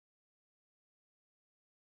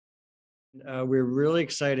We're really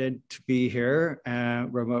excited to be here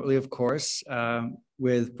remotely, of course,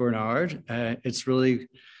 with Bernard. It's really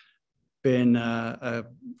been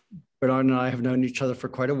Bernard and I have known each other for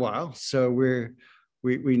quite a while, so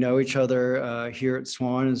we know each other here at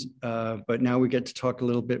Swann, but now we get to talk a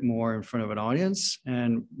little bit more in front of an audience,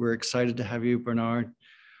 and we're excited to have you, Bernard,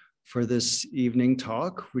 for this evening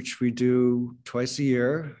talk, which we do twice a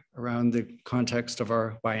year around the context of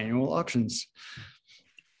our biannual auctions.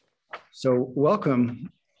 So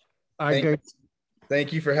welcome.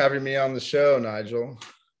 Thank you for having me on the show, Nigel.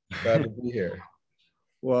 Glad to be here.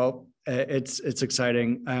 Well, it's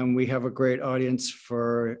exciting. We have a great audience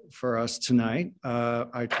for us tonight.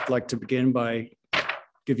 I'd like to begin by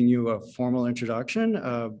giving you a formal introduction.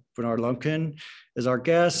 Bernard Lumpkin is our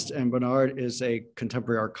guest, and Bernard is a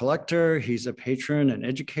contemporary art collector. He's a patron and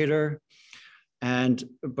educator. And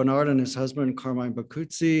Bernard and his husband,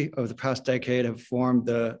 Carmine-Boccuzzi, over the past decade have formed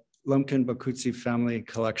the Lumpkin-Boccuzzi family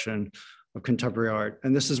collection of contemporary art.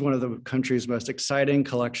 And this is one of the country's most exciting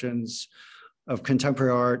collections of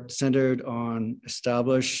contemporary art centered on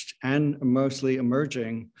established and mostly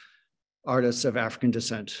emerging artists of African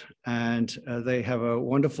descent. And they have a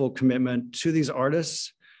wonderful commitment to these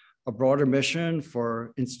artists, a broader mission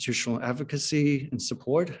for institutional advocacy and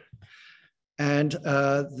support. And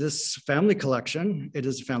this family collection, it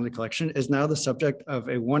is a family collection, is now the subject of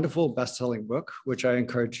a wonderful best-selling book, which I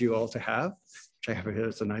encourage you all to have, which I have here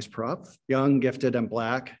as a nice prop, Young, Gifted, and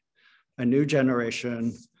Black, a New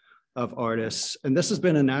Generation of Artists. And this has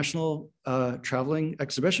been a national traveling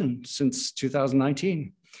exhibition since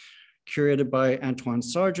 2019, curated by Antoine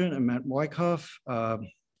Sargent and Matt Wyckoff.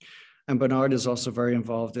 And Bernard is also very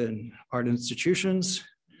involved in art institutions.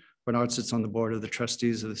 Bernard sits on the board of the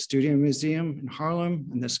trustees of the Studio Museum in Harlem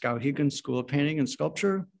and the Skowhegan School of Painting and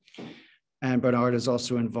Sculpture. And Bernard is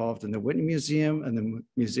also involved in the Whitney Museum and the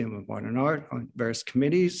Museum of Modern Art on various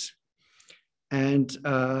committees. And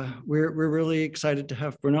we're really excited to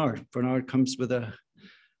have Bernard. Bernard comes with an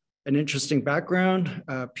interesting background,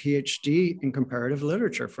 a PhD in comparative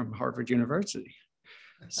literature from Harvard University.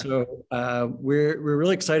 So we're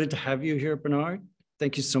really excited to have you here, Bernard.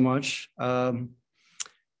 Thank you so much.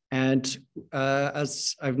 And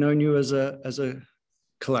as I've known you as a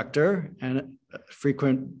collector and a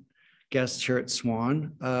frequent guest here at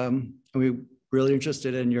Swann, we're really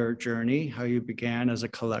interested in your journey, how you began as a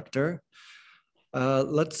collector.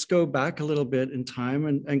 Let's go back a little bit in time,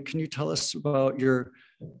 and can you tell us about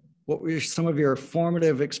what were some of your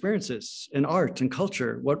formative experiences in art and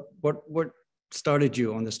culture? What started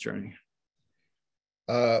you on this journey?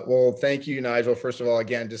 Well, thank you, Nigel. First of all,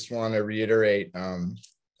 again, just want to reiterate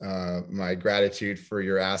my gratitude for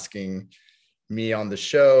your asking me on the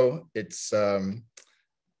show. It's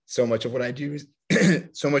so much of what I do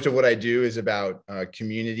is about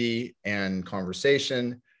community and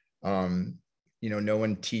conversation. No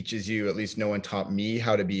one teaches you, at least no one taught me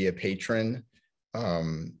how to be a patron,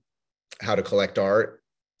 how to collect art,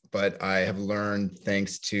 but I have learned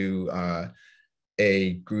thanks to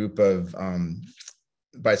a group of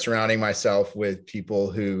by surrounding myself with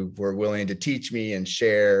people who were willing to teach me and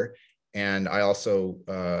share. And I also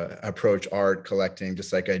approach art collecting,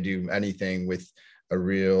 just like I do anything, with a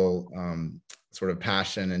real sort of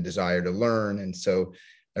passion and desire to learn. And so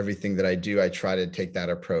everything that I do, I try to take that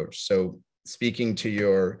approach. So speaking to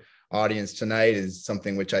your audience tonight is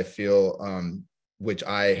something which I feel, which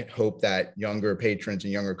I hope that younger patrons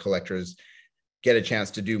and younger collectors get a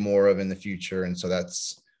chance to do more of in the future. And so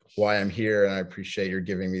that's why I'm here, and I appreciate your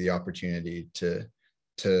giving me the opportunity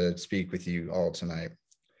to speak with you all tonight.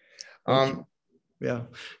 Yeah,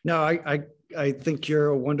 no, I think you're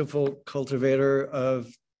a wonderful cultivator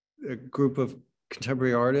of a group of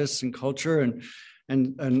contemporary artists and culture, and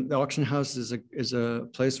the auction house is a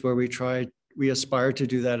place where we aspire to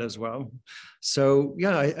do that as well. So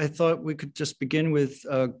yeah, I thought we could just begin with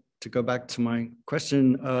to go back to my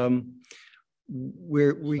question.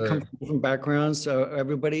 We Sure. come from different backgrounds, so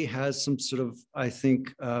everybody has some sort of, I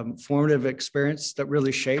think, formative experience that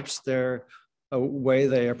really shapes their way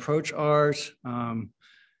they approach art.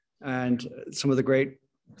 And some of the great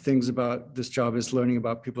things about this job is learning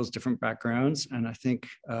about people's different backgrounds. And I think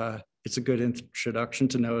it's a good introduction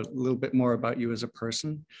to know a little bit more about you as a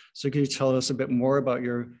person. So can you tell us a bit more about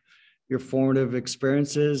your formative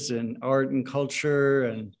experiences in art and culture,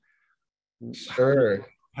 and Sure.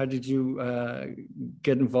 how did you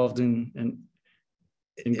get involved in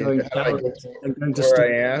going How I down get to and going to where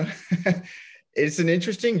I am? It's an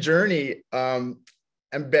interesting journey, and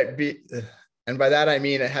by that I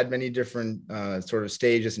mean it had many different sort of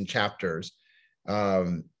stages and chapters.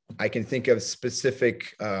 I can think of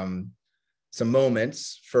specific some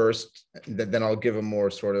moments first, then I'll give a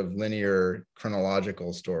more sort of linear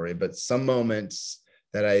chronological story, but some moments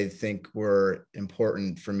that I think were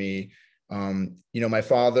important for me. My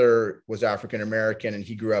father was African-American and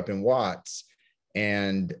he grew up in Watts.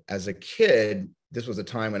 And as a kid, this was a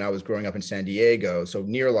time when I was growing up in San Diego, so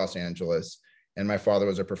near Los Angeles. And my father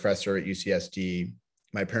was a professor at UCSD.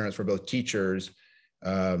 My parents were both teachers.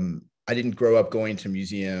 I didn't grow up going to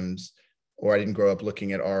museums, or I didn't grow up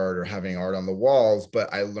looking at art or having art on the walls,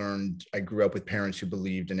 but I grew up with parents who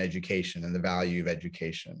believed in education and the value of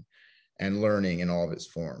education and learning in all of its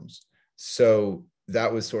forms. So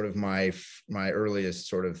that was sort of my earliest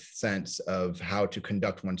sort of sense of how to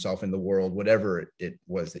conduct oneself in the world, whatever it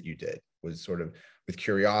was that you did, was sort of with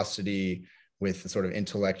curiosity, with the sort of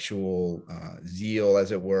intellectual zeal,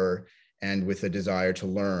 as it were, and with a desire to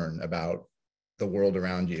learn about the world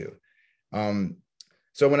around you.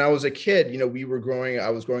 So when I was a kid, I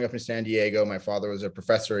was growing up in San Diego. My father was a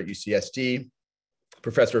professor at UCSD,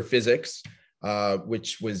 professor of physics,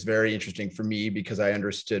 which was very interesting for me because I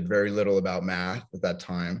understood very little about math at that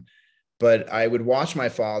time. But I would watch my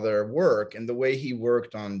father work, and the way he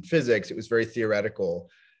worked on physics, it was very theoretical.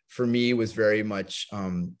 For me, was very much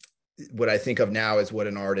what I think of now as what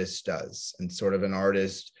an artist does. And sort of an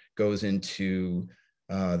artist goes into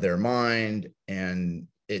their mind, and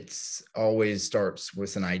it's always starts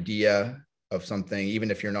with an idea of something. Even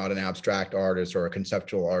if you're not an abstract artist or a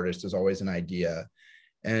conceptual artist, there's always an idea.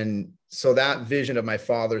 And so that vision of my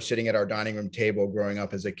father sitting at our dining room table growing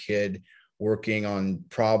up as a kid, working on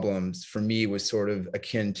problems, for me was sort of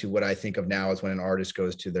akin to what I think of now as when an artist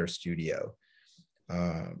goes to their studio.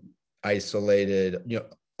 Isolated,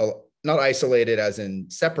 not isolated as in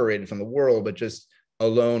separated from the world, but just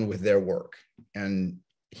alone with their work. And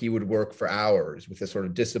he would work for hours with a sort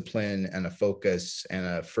of discipline and a focus and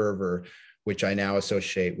a fervor, which I now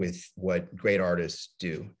associate with what great artists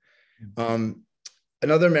do.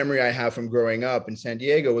 Another memory I have from growing up in San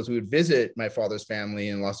Diego was we would visit my father's family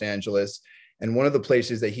in Los Angeles. And one of the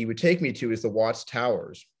places that he would take me to is the Watts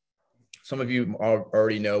Towers. Some of you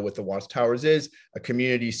already know what the Watts Towers is: a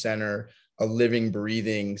community center, a living,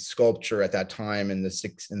 breathing sculpture at that time in the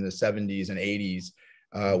 70s and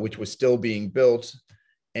 80s, which was still being built.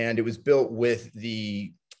 And it was built with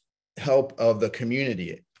the help of the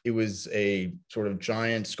community. It was a sort of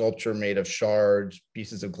giant sculpture made of shards,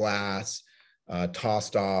 pieces of glass,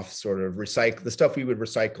 tossed off, sort of the stuff we would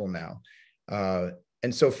recycle now.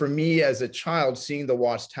 And so for me as a child, seeing the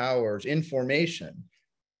Watts Towers in formation,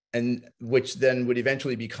 and which then would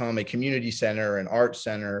eventually become a community center, an art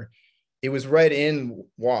center, it was right in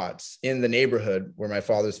Watts, in the neighborhood where my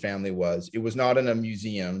father's family was. It was not in a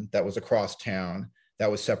museum that was across town,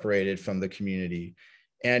 that was separated from the community.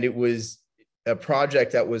 And it was a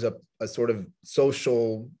project that was a sort of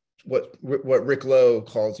social, what Rick Lowe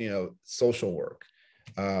calls, social work.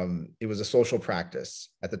 It was a social practice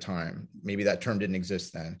at the time. Maybe that term didn't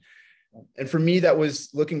exist then. And for me, that was,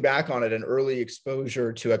 looking back on it, an early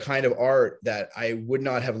exposure to a kind of art that I would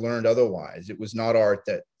not have learned otherwise. It was not art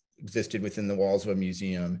that existed within the walls of a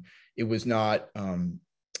museum. It was not,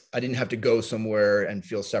 I didn't have to go somewhere and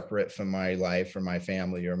feel separate from my life or my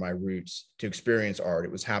family or my roots to experience art.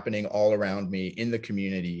 It was happening all around me in the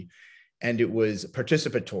community, and it was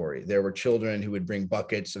participatory. There were children who would bring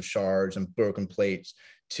buckets of shards and broken plates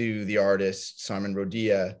to the artist, Simon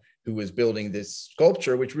Rodia, who was building this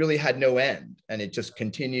sculpture, which really had no end, and it just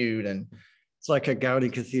continued. And it's like a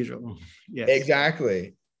Gaudi cathedral. Yes.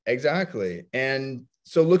 Exactly. And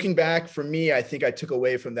so looking back, for me, I think I took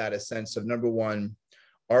away from that a sense of, number one,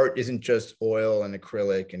 art isn't just oil and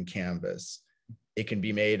acrylic and canvas. It can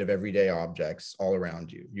be made of everyday objects all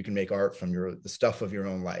around you. You can make art from the stuff of your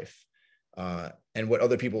own life. And what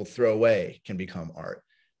other people throw away can become art.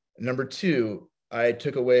 Number two, I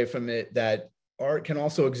took away from it that art can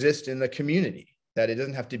also exist in the community, that it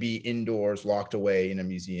doesn't have to be indoors, locked away in a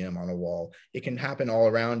museum on a wall. It can happen all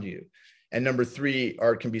around you. And number three,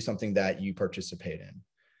 art can be something that you participate in.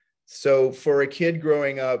 So for a kid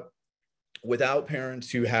growing up without parents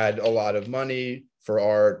who had a lot of money for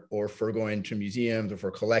art or for going to museums or for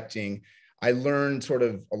collecting, I learned sort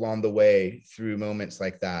of along the way through moments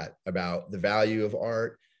like that about the value of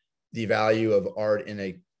art, the value of art in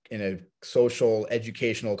a social,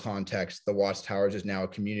 educational context. The Watts Towers is now a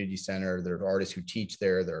community center. There are artists who teach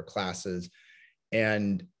there. There are classes.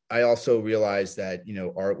 And I also realized that,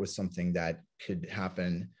 art was something that could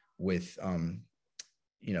happen with,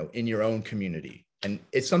 in your own community. And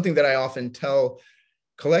it's something that I often tell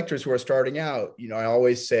collectors who are starting out. I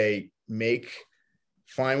always say,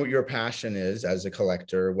 find what your passion is as a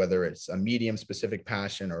collector, whether it's a medium specific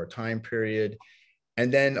passion or a time period,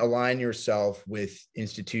 and then align yourself with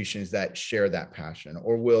institutions that share that passion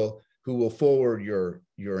or who will forward your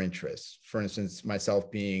interests. For instance, myself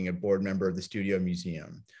being a board member of the Studio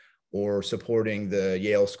Museum, or supporting the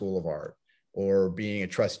Yale School of Art, or being a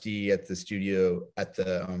trustee at the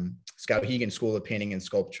Skowhegan School of Painting and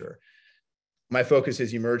Sculpture. My focus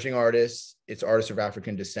is emerging artists, it's artists of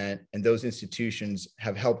African descent, and those institutions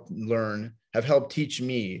have helped teach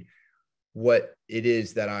me what it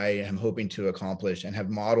is that I am hoping to accomplish, and have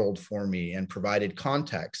modeled for me and provided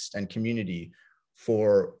context and community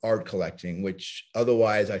for art collecting, which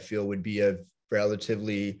otherwise I feel would be a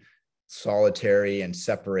relatively solitary and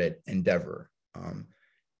separate endeavor.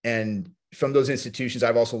 And from those institutions,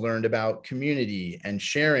 I've also learned about community and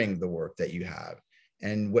sharing the work that you have.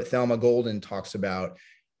 And what Thelma Golden talks about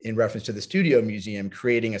in reference to the Studio Museum,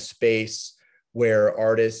 creating a space where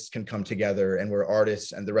artists can come together and where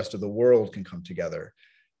artists and the rest of the world can come together.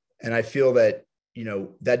 And I feel that,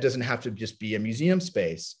 that doesn't have to just be a museum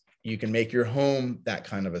space. You can make your home that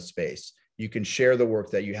kind of a space. You can share the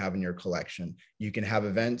work that you have in your collection. You can have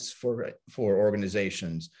events for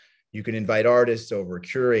organizations. You can invite artists over,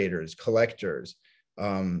 curators, collectors.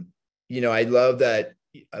 I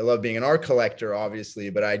love being an art collector, obviously,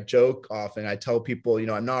 but I joke often. I tell people,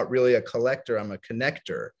 I'm not really a collector, I'm a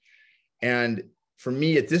connector. And for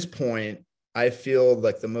me at this point, I feel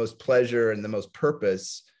like the most pleasure and the most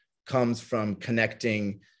purpose comes from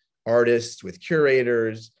connecting artists with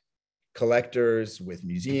curators, collectors with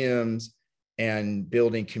museums, and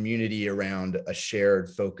building community around a shared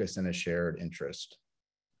focus and a shared interest.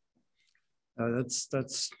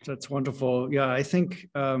 That's wonderful. Yeah, I think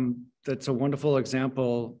that's a wonderful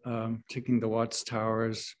example, taking the Watts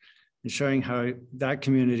Towers and showing how that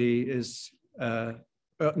community is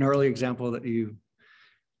an early example that you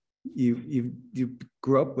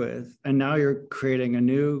grew up with, and now you're creating a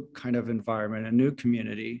new kind of environment, a new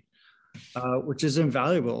community, which is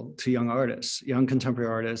invaluable to young artists, young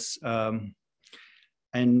contemporary artists,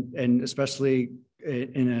 and especially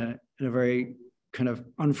in a very kind of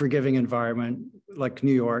unforgiving environment like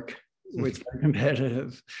New York, where it's very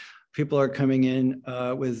competitive. People are coming in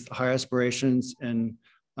with high aspirations and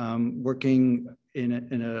working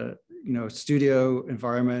in a studio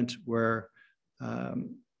environment where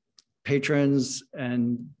patrons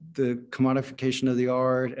and the commodification of the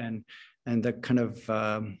art and the kind of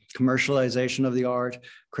commercialization of the art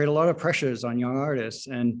create a lot of pressures on young artists.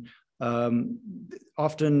 And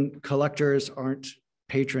often collectors aren't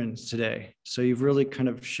patrons today. So you've really kind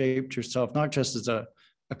of shaped yourself, not just as a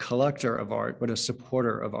collector of art, but a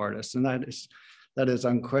supporter of artists. And that is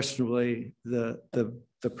unquestionably the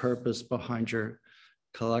purpose behind your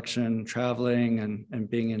collection, traveling and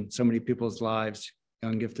being in so many people's lives,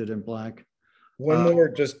 young, gifted, and Black. One more,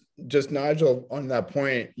 just Nigel, on that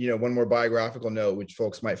point, one more biographical note, which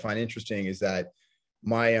folks might find interesting, is that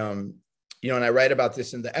my, and I write about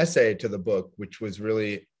this in the essay to the book, which was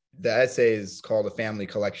really, the essay is called A Family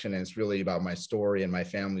Collection, and it's really about my story and my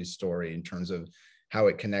family's story in terms of how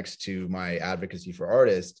it connects to my advocacy for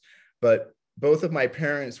artists. But both of my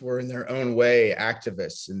parents were in their own way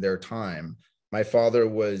activists in their time. My father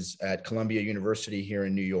was at Columbia University here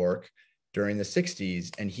in New York during the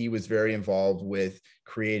 60s, and he was very involved with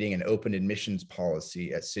creating an open admissions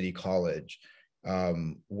policy at City College,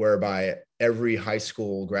 whereby every high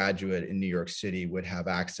school graduate in New York City would have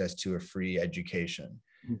access to a free education.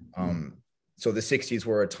 So the 60s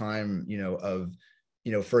were a time,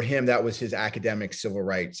 for him, that was his academic civil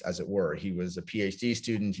rights, as it were. He was a PhD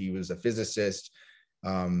student, he was a physicist.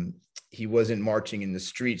 He wasn't marching in the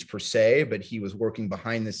streets per se, but he was working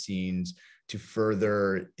behind the scenes to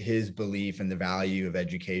further his belief in the value of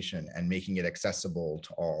education and making it accessible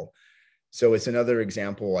to all. So it's another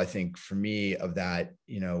example, I think, for me of that,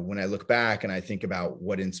 when I look back and I think about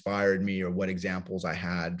what inspired me or what examples I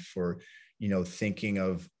had for, thinking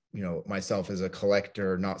of, myself as a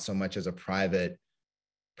collector, not so much as a private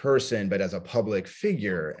person, but as a public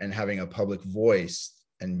figure, and having a public voice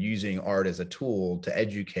and using art as a tool to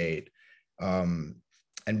educate, and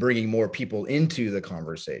bringing more people into the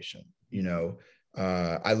conversation.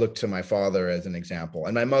 I look to my father as an example,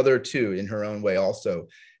 and my mother too, in her own way also.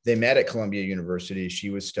 They met at Columbia University. She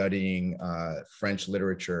was studying French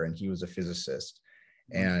literature and he was a physicist.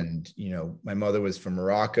 And, my mother was from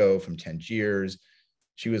Morocco, from Tangiers.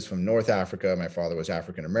 She was from North Africa. My father was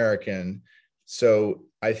African-American. So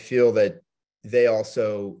I feel that they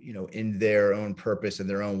also, in their own purpose and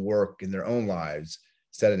their own work, in their own lives,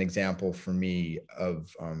 set an example for me of,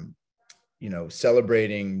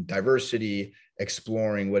 celebrating diversity,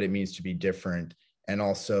 exploring what it means to be different, and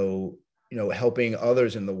also, helping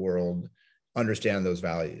others in the world understand those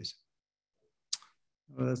values.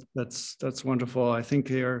 Well, that's wonderful. I think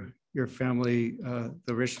your family,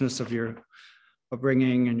 the richness of your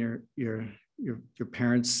upbringing and your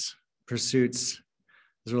parents' pursuits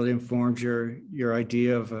has really informed your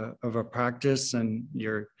idea of a practice, and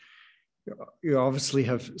you obviously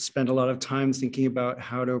have spent a lot of time thinking about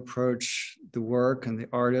how to approach the work and the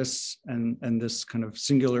artists and this kind of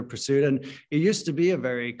singular pursuit. And it used to be a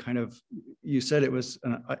very kind of, you said it was,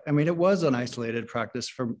 it was an isolated practice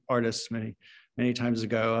for artists many times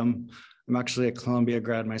ago. I'm actually a Columbia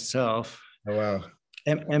grad myself. Oh, wow.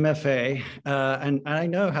 MFA, and I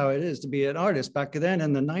know how it is to be an artist. Back then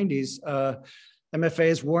in the 90s,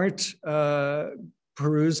 MFAs weren't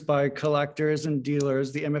perused by collectors and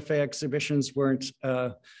dealers. The MFA exhibitions weren't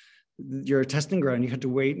your testing ground. You had to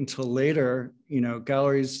wait until later.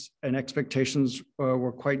 Galleries and expectations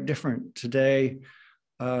were quite different. Today,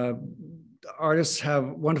 artists have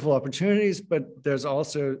wonderful opportunities, but there's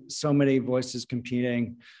also so many voices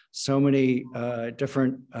competing, so many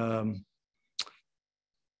different,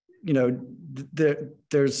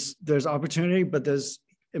 there's opportunity, but there's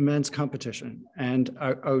immense competition. And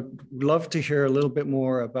I would love to hear a little bit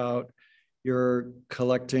more about your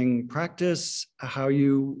collecting practice, how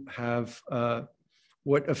you have,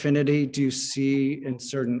 what affinity do you see in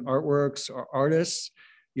certain artworks or artists?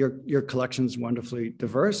 Your collection's wonderfully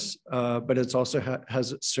diverse, but it's also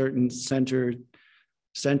has certain centers,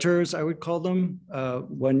 I would call them.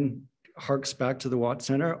 One harks back to the Watt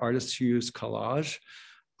Center, artists who use collage,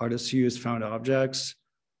 artists who use found objects.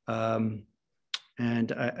 And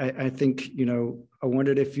I think, I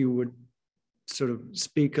wondered if you would sort of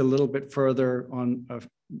speak a little bit further on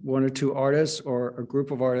one or two artists or a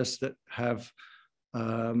group of artists that have,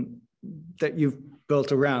 that you've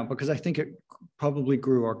built around, because I think it probably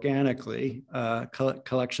grew organically.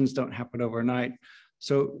 Collections don't happen overnight.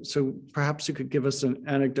 So perhaps you could give us an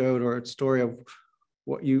anecdote or a story of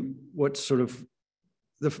what sort of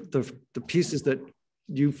the pieces that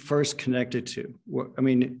you first connected to.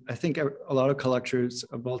 I think a lot of collectors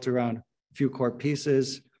are built around a few core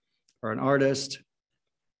pieces or an artist.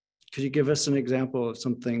 Could you give us an example of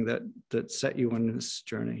something that set you on this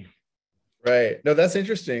journey? Right. No, that's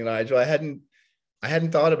interesting, Nigel. I hadn't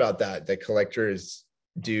thought about that collectors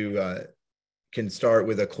can start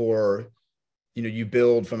with a core, you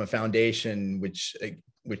build from a foundation, which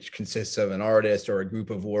consists of an artist or a group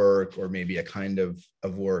of work, or maybe a kind of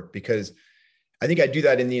work, because I think I do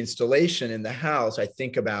that in the installation in the house. I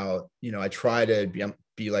think about, I try to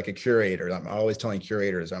be like a curator. I'm always telling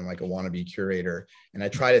curators I'm like a wannabe curator. And I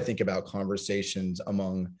try to think about conversations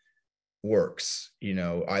among works,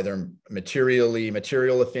 either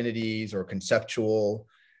material affinities or conceptual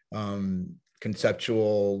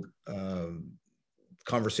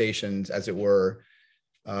conversations, as it were.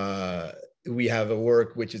 We have a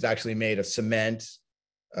work which is actually made of cement.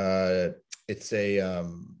 It's a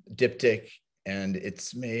diptych, and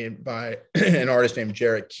it's made by an artist named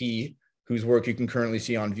Jarrett Key, whose work you can currently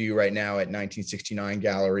see on view right now at 1969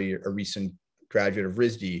 Gallery, a recent graduate of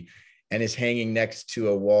RISD, and is hanging next to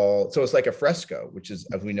a wall. So it's like a fresco, which is,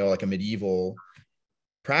 as we know, like a medieval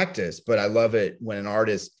practice. But I love it when an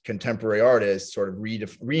artist, contemporary artist, sort of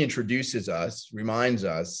reintroduces us, reminds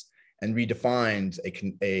us, and redefines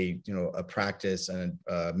a practice and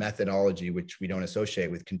a methodology which we don't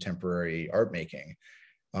associate with contemporary art making.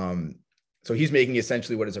 So he's making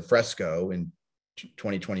essentially what is a fresco in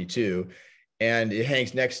 2022, and it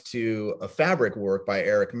hangs next to a fabric work by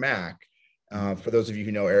Eric Mack. For those of you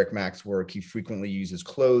who know Eric Mack's work, he frequently uses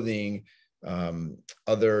clothing,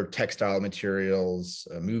 other textile materials,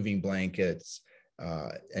 moving blankets,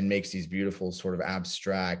 and makes these beautiful sort of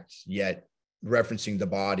abstract, yet referencing the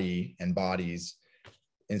body and bodies,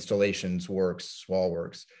 installations, works, wall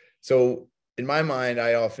works. So in my mind,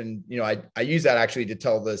 I often, I use that actually to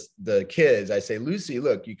tell the kids. I say, Lucy,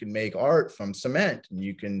 look, you can make art from cement, and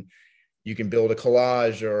you can build a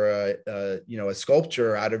collage or a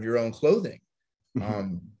sculpture out of your own clothing.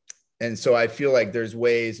 Mm-hmm. And so I feel like there's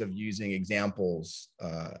ways of using examples,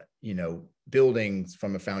 buildings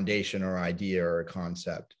from a foundation or idea or a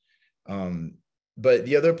concept. But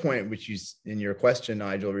the other point, which you, in your question,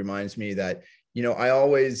 Nigel, reminds me that, I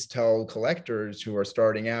always tell collectors who are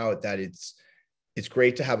starting out that it's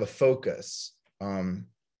great to have a focus. And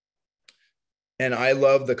I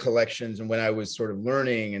love the collections. And when I was sort of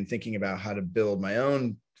learning and thinking about how to build my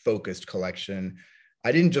own focused collection,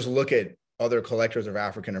 I didn't just look at other collectors of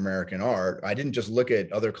African-American art. I didn't just look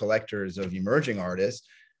at other collectors of emerging artists.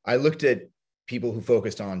 I looked at people who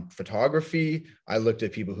focused on photography. I looked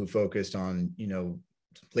at people who focused on,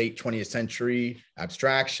 late 20th century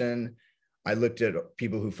abstraction. I looked at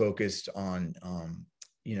people who focused on,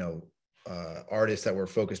 artists that were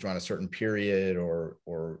focused around a certain period or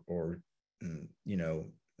you know,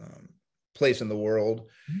 place in the world.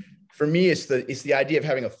 For me, it's the idea of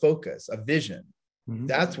having a focus, a vision.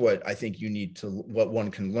 That's what I think you need to, what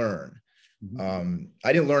one can learn.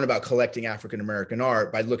 I didn't learn about collecting African-American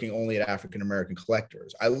art by looking only at African-American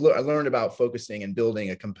collectors. I learned about focusing and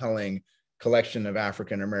building a compelling collection of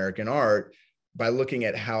African-American art by looking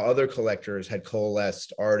at how other collectors had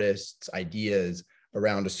coalesced artists' ideas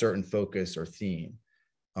around a certain focus or theme.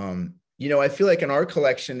 You know, I feel like an art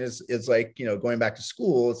collection is like, you know, going back to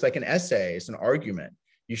school, it's like an essay, it's an argument.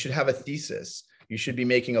 You should have a thesis. You should be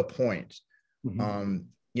making a point.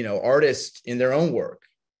 You know, artists in their own work,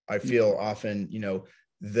 I feel often, you know,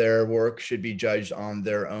 their work should be judged on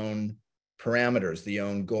their own parameters,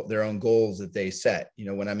 their own goals that they set. You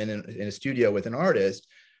know, when I'm in a studio with an artist,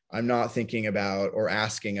 I'm not thinking about or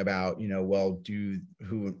asking about, you know, well,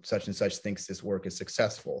 who such and such thinks this work is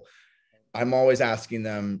successful. I'm always asking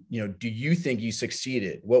them, you know, do you think you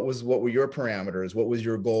succeeded? What were your parameters? What was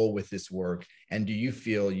your goal with this work? And do you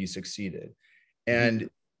feel you succeeded? And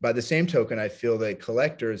by the same token, I feel that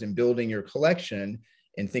collectors, in building your collection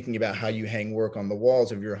and thinking about how you hang work on the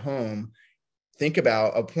walls of your home, think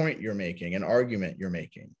about a point you're making, an argument you're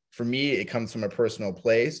making. For me, it comes from a personal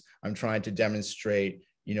place. I'm trying to demonstrate,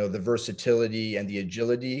 you know, the versatility and the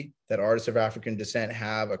agility that artists of African descent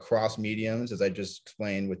have across mediums, as I just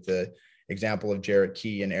explained with the example of Jarrett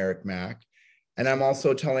Key and Eric Mack. And I'm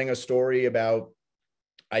also telling a story about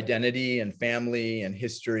identity and family and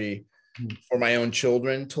history for my own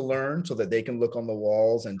children to learn, so that they can look on the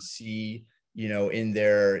walls and see, you know, in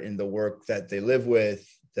the work that they live with,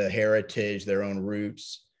 the heritage, their own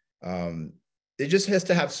roots. It just has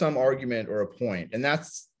to have some argument or a point. And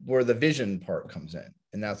that's where the vision part comes in.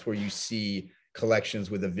 And that's where you see collections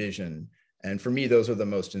with a vision. And for me, those are the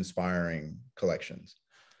most inspiring collections.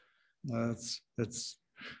 That's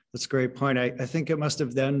a great point. I think it must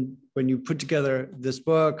have then, when you put together this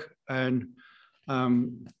book and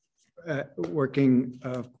working,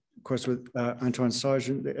 of course, with Antoine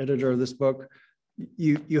Sargent, the editor of this book,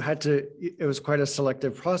 you had to, it was quite a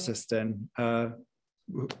selective process then.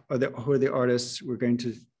 Who are the artists we're going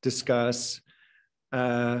to discuss?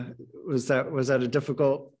 Was that a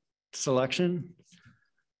difficult selection?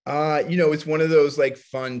 You know, it's one of those like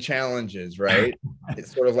fun challenges, right?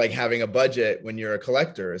 It's sort of like having a budget when you're a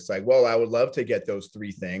collector. It's like, well, I would love to get those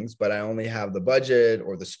 3 things, but I only have the budget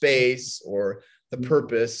or the space or the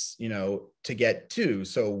purpose, you know, to get 2.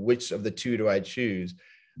 So which of the 2 do I choose?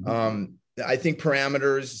 I think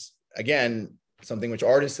parameters, again, something which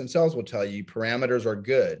artists themselves will tell you, parameters are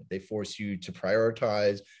good. They force you to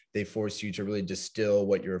prioritize. They force you to really distill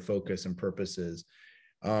what your focus and purpose is.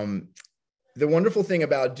 The wonderful thing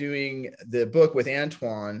about doing the book with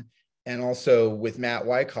Antoine and also with Matt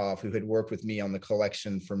Wyckoff, who had worked with me on the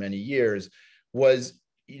collection for many years, was,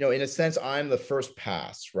 you know, in a sense, I'm the first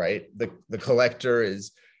pass, right? The collector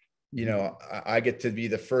is, you know, I get to be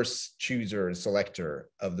the first chooser and selector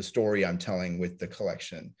of the story I'm telling with the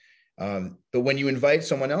collection. But when you invite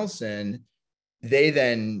someone else in, they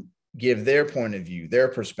then give their point of view, their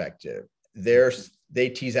perspective, they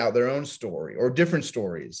tease out their own story or different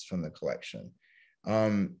stories from the collection.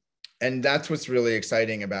 And that's what's really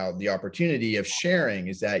exciting about the opportunity of sharing,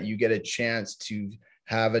 is that you get a chance to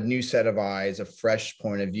have a new set of eyes, a fresh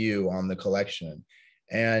point of view on the collection.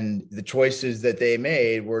 And the choices that they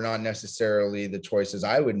made were not necessarily the choices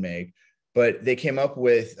I would make, but they came up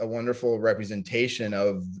with a wonderful representation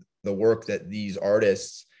of the work that these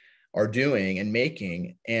artists are doing and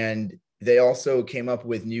making. And they also came up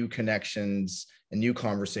with new connections and new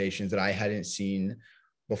conversations that I hadn't seen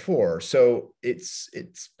before. So it's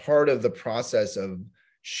part of the process of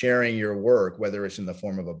sharing your work, whether it's in the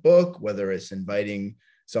form of a book, whether it's inviting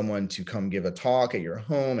someone to come give a talk at your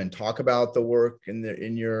home and talk about the work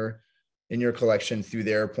in your collection through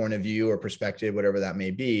their point of view or perspective, whatever that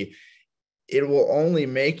may be. It will only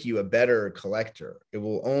make you a better collector. It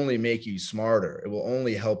will only make you smarter. It will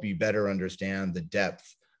only help you better understand the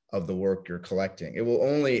depth of the work you're collecting. It will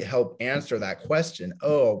only help answer that question.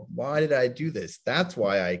 Oh, why did I do this? That's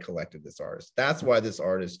why I collected this artist. That's why this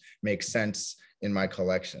artist makes sense in my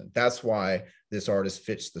collection. That's why this artist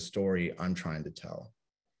fits the story I'm trying to tell.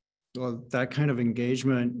 Well, that kind of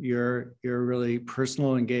engagement, your really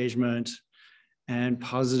personal engagement and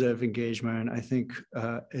positive engagement, I think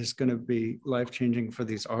is going to be life-changing for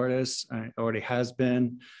these artists. It already has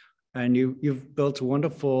been. And you've built a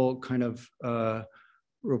wonderful kind of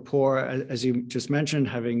rapport, as you just mentioned,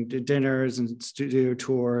 having dinners and studio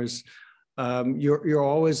tours. You're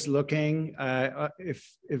always looking.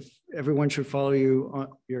 If everyone should follow you on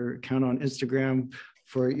your account on Instagram,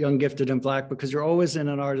 for Young, Gifted, and Black, because you're always in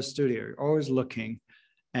an artist studio, you're always looking.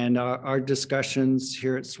 And our discussions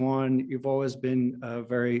here at Swann, you've always been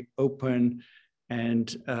very open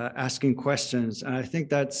and asking questions. And I think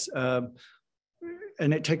that's, and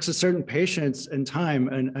it takes a certain patience and time.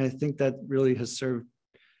 And I think that really has served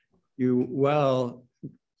you well.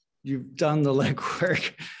 You've done the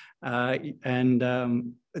legwork.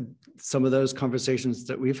 And some of those conversations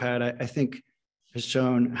that we've had, I think has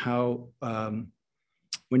shown how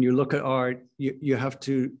when you look at art, you have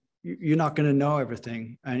to, you're not going to know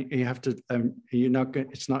everything, and you have to,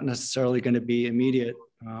 it's not necessarily going to be immediate.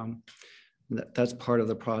 That's part of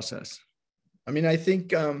the process. I mean, I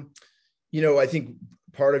think, I think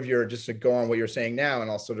part of your, just to go on what you're saying now, and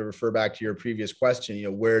also to refer back to your previous question,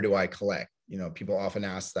 where do I collect? People often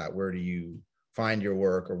ask that, where do you find your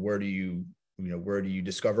work, or where do you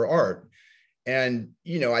discover art? And,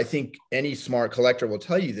 I think any smart collector will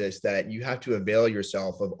tell you this, that you have to avail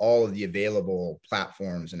yourself of all of the available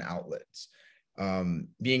platforms and outlets.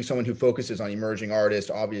 Being someone who focuses on emerging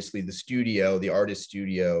artists, obviously the artist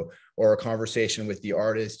studio, or a conversation with the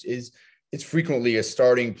artist it's frequently a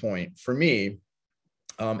starting point for me.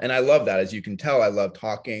 And I love that. As you can tell, I love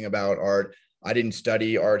talking about art. I didn't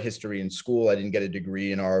study art history in school. I didn't get a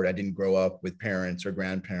degree in art. I didn't grow up with parents or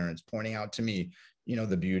grandparents pointing out to me,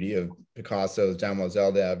 the beauty of Picasso's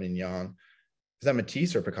Demoiselle d'Avignon. Is that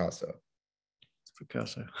Matisse or Picasso? It's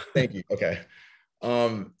Picasso. Thank you. Okay.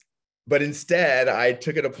 But instead, I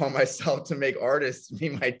took it upon myself to make artists be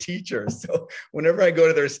my teachers. So whenever I go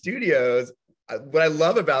to their studios, what I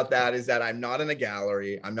love about that is that I'm not in a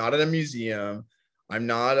gallery. I'm not in a museum. I'm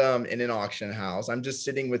not in an auction house. I'm just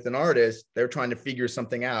sitting with an artist. They're trying to figure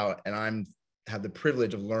something out, and I have the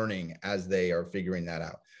privilege of learning as they are figuring that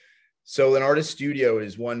out. So an artist studio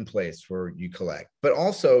is one place where you collect, but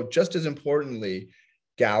also, just as importantly,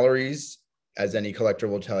 galleries, as any collector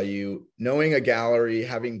will tell you, knowing a gallery,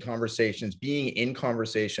 having conversations, being in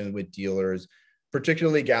conversation with dealers,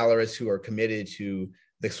 particularly gallerists who are committed to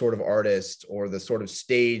the sort of artist or the sort of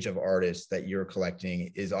stage of artists that you're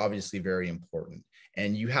collecting, is obviously very important.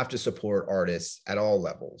 And you have to support artists at all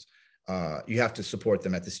levels. You have to support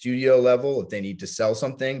them at the studio level. If they need to sell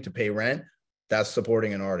something to pay rent, that's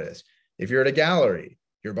supporting an artist. If you're at a gallery,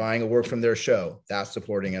 you're buying a work from their show, that's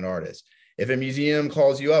supporting an artist. If a museum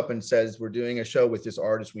calls you up and says, we're doing a show with this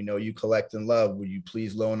artist we know you collect and love, would you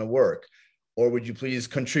please loan a work? Or would you please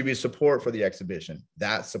contribute support for the exhibition?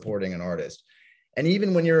 That's supporting an artist. And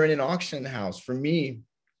even when you're in an auction house, for me,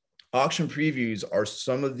 auction previews are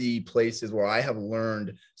some of the places where I have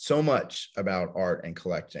learned so much about art and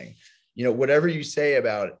collecting. Whatever you say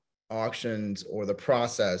about auctions or the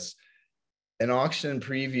process, an auction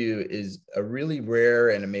preview is a really rare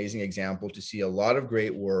and amazing example to see a lot of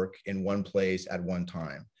great work in one place at one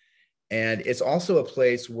time. And it's also a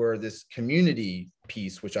place where this community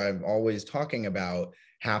piece, which I'm always talking about,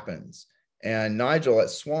 happens. And Nigel,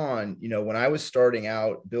 at Swann, when I was starting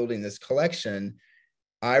out building this collection,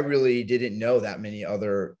 I really didn't know that many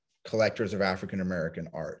other collectors of African-American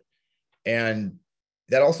art. And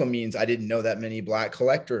that also means I didn't know that many Black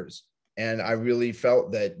collectors. And I really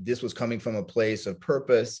felt that this was coming from a place of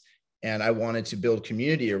purpose, and I wanted to build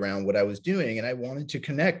community around what I was doing, and I wanted to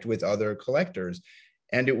connect with other collectors.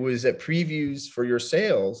 And it was at previews for your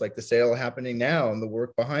sales, like the sale happening now and the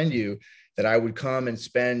work behind you, that I would come and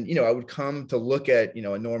spend, I would come to look at,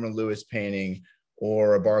 a Norman Lewis painting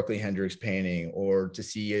or a Barclay Hendricks painting, or to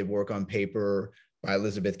see a work on paper by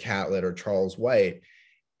Elizabeth Catlett or Charles White.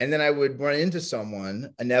 And then I would run into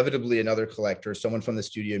someone, inevitably another collector, someone from the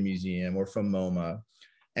Studio Museum or from MoMA,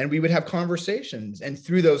 and we would have conversations. And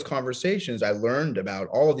through those conversations, I learned about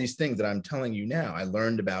all of these things that I'm telling you now. I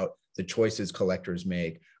learned about the choices collectors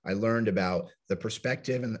make. I learned about the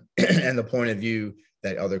perspective and the point of view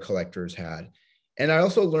that other collectors had. And I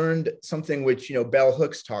also learned something which, Bell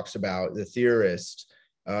Hooks talks about, the theorist,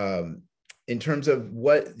 in terms of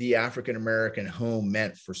what the African-American home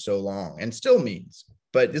meant for so long and still means.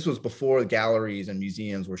 But this was before galleries and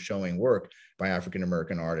museums were showing work by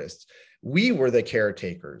African-American artists. We were the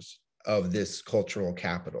caretakers of this cultural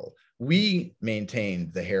capital. We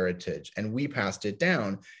maintained the heritage and we passed it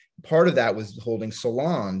down. Part of that was holding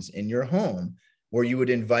salons in your home where you would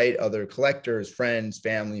invite other collectors, friends,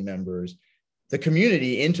 family members, the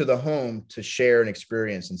community into the home to share an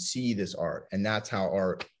experience and see this art. And that's how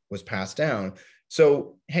art was passed down.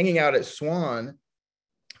 So hanging out at Swann,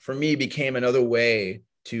 for me, became another way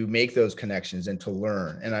to make those connections and to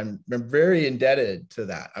learn. And I'm very indebted to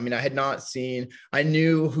that. I mean, I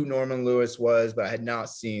knew who Norman Lewis was, but I had not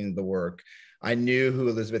seen the work. I knew who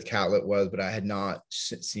Elizabeth Catlett was, but I had not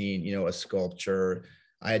seen, a sculpture.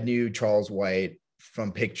 I knew Charles White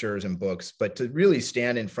from pictures and books, but to really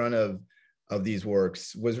stand in front of these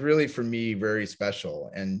works was really for me very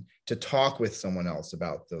special, and to talk with someone else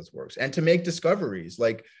about those works and to make discoveries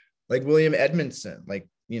like William Edmondson, like,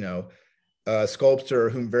 a sculptor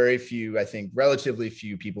whom very few, I think relatively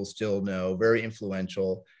few people still know, very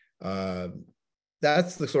influential.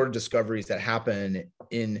 That's the sort of discoveries that happen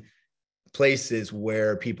in places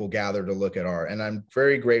where people gather to look at art. And I'm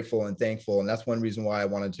very grateful and thankful. And that's one reason why I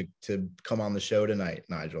wanted to come on the show tonight,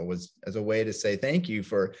 Nigel, was as a way to say thank you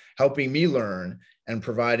for helping me learn and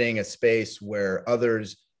providing a space where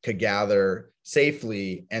others could gather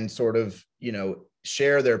safely and sort of,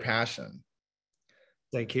 share their passion.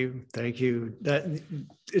 Thank you. Thank you. That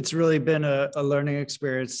it's really been a learning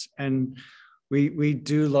experience. And we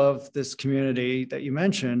do love this community that you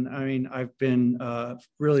mentioned. I mean, I've been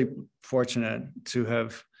really fortunate to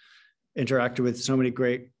have interacted with so many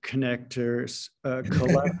great connectors,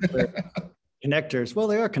 connectors. Well,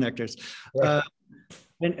 they are connectors. Right.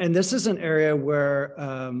 And this is an area where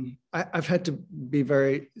I've had to be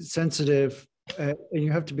very sensitive, and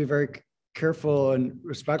you have to be very careful and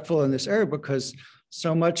respectful in this area, because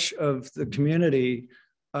so much of the community,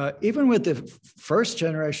 even with the first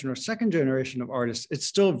generation or second generation of artists, it's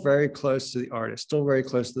still very close to the artist, still very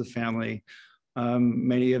close to the family.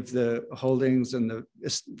 Many of the holdings and the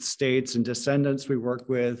estates and descendants we work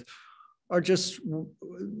with are just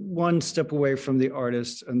one step away from the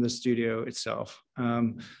artist and the studio itself.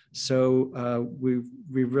 So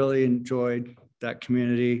we really enjoyed that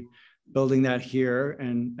community, building that here,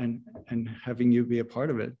 and having you be a part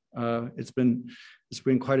of it. It's been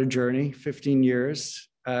quite a journey, 15 years.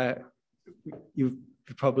 You've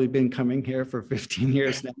probably been coming here for 15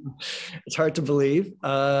 years now. It's hard to believe.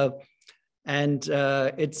 And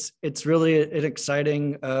it's really an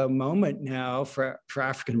exciting moment now for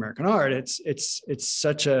African-American art. It's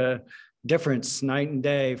such a difference night and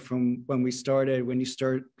day from when you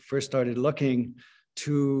first started looking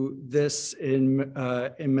to this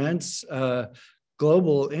immense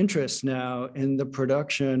global interest now in the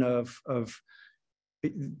production of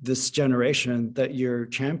this generation that you're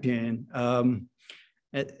championing.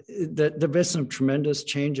 There've been some tremendous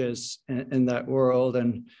changes in that world,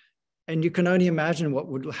 and you can only imagine what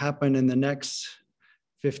would happen in the next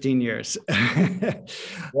 15 years.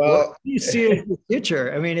 Well, what do you see in the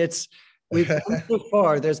future? I mean, we've come so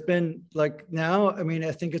far. There's been I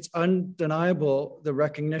think it's undeniable, the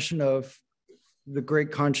recognition of the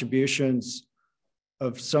great contributions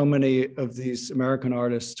of so many of these American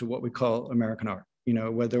artists to what we call American art.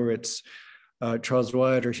 Whether it's Charles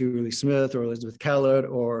White or Hugh Lee Smith or Elizabeth Khaled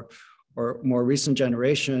or more recent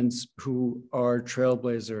generations who are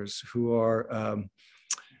trailblazers, who are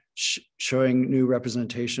showing new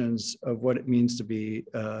representations of what it means to be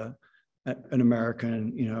an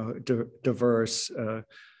American, diverse,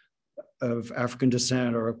 of African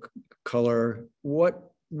descent or color.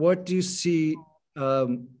 What do you see?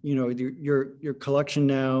 Your collection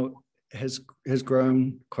now has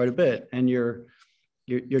grown quite a bit, and you're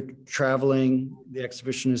traveling. The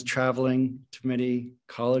exhibition is traveling to many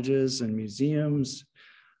colleges and museums,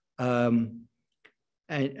 and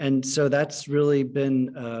so that's really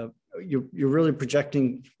been you're really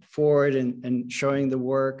projecting forward and showing the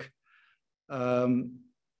work. Where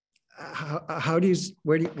do you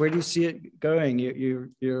see it going?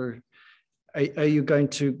 Are you going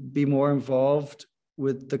to be more involved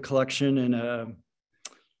with the collection and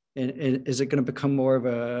is it going to become more of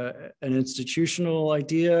an institutional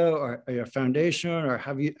idea or a foundation, or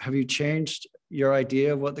have you changed your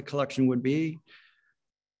idea of what the collection would be?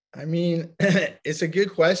 I mean, it's a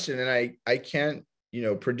good question, and I can't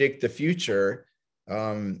predict the future.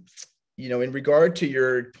 In regard to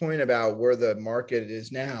your point about where the market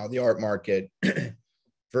is now, the art market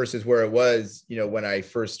versus where it was, when I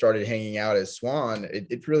first started hanging out at Swann,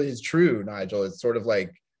 it really is true, Nigel. It's sort of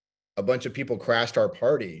like a bunch of people crashed our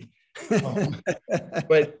party.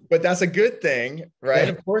 But that's a good thing, right?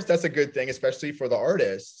 Of course, that's a good thing, especially for the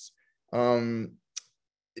artists. But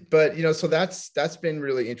so that's been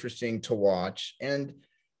really interesting to watch. And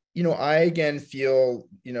I again feel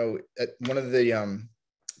one of the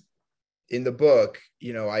in the book,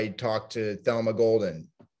 I talked to Thelma Golden,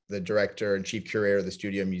 the director and chief curator of the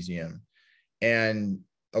Studio Museum, and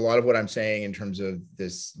a lot of what I'm saying in terms of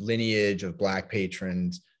this lineage of Black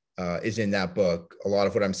patrons is in that book. A lot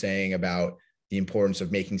of what I'm saying about the importance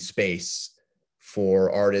of making space for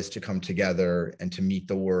artists to come together and to meet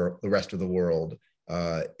the rest of the world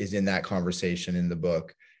is in that conversation in the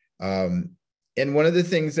book. And one of the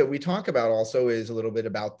things that we talk about also is a little bit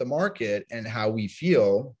about the market and how we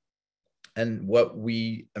feel and what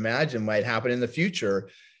we imagine might happen in the future.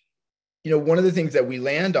 one of the things that we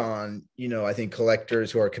land on, I think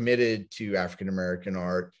collectors who are committed to African-American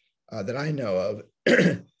art that I know of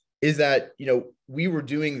is that, we wwere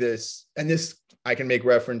doing this, and this I can make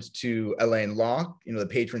reference to Alain Locke, the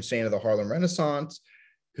patron saint of the Harlem Renaissance,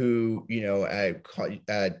 who, at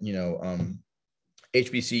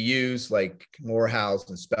HBCUs like Morehouse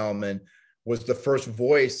and Spelman, was the first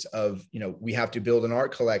voice of, we have to build an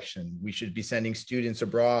art collection. We should be sending students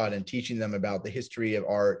abroad and teaching them about the history of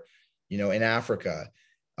art, in Africa.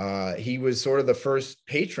 He was sort of the first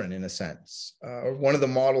patron, in a sense, or one of the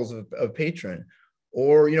models of patron.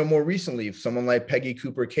 Or, more recently, someone like Peggy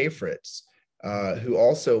Cooper K-Fritz, who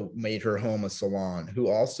also made her home a salon, who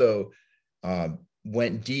also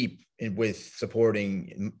went deep with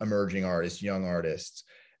supporting emerging artists, young artists.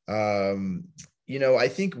 I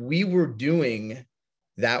think we were doing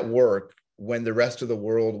that work when the rest of the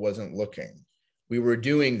world wasn't looking. We were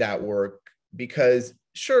doing that work because,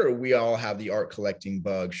 sure, we all have the art collecting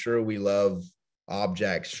bug. Sure, we love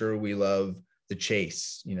objects. Sure, we love the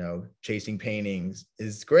chase. Chasing paintings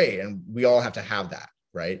is great, and we all have to have that,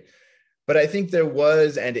 right? But I think there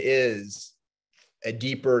was and is a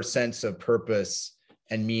deeper sense of purpose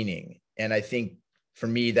and meaning. And I think for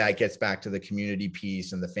me, that gets back to the community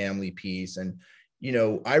piece and the family piece. And,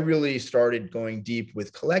 I really started going deep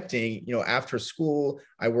with collecting, after school.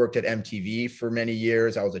 I worked at MTV for many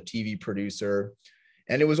years. I was a TV producer.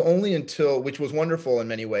 And it was only until, which was wonderful in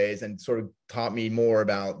many ways and sort of taught me more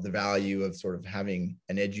about the value of sort of having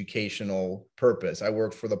an educational purpose. I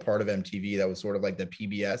worked for the part of MTV that was sort of like the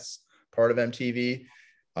PBS part of MTV.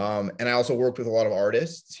 And I also worked with a lot of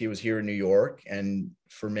artists. He was here in New York. And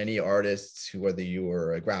for many artists, whether you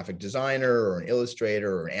were a graphic designer or an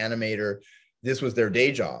illustrator or an animator, this was their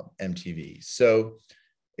day job, MTV. So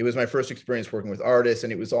it was my first experience working with artists.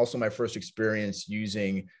 And it was also my first experience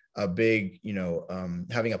using a big,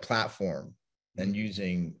 having a platform and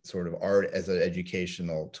using sort of art as an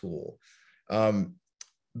educational tool.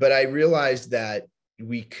 But I realized that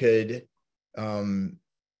we could, I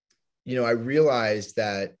realized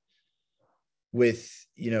that with,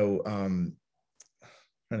 trying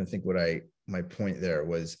to think what my point there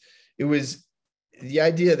was, it was the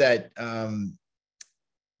idea that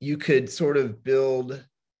you could sort of build,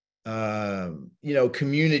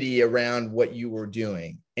 community around what you were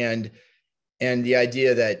doing. And the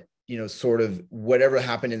idea that, sort of whatever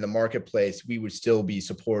happened in the marketplace, we would still be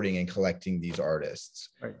supporting and collecting these artists.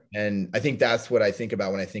 Right. And I think that's what I think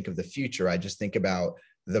about when I think of the future. I just think about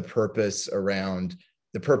the purpose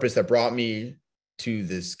that brought me to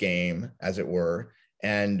this game, as it were,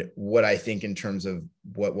 and what I think in terms of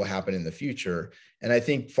what will happen in the future. And I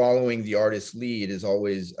think following the artist's lead is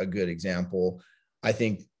always a good example. I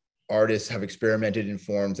think artists have experimented in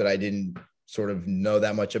forms that I didn't sort of know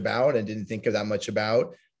that much about and didn't think of that much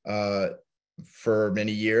about for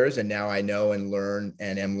many years. And now I know and learn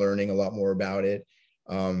and am learning a lot more about it.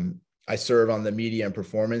 I serve on the Media and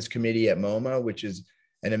Performance Committee at MoMA, which is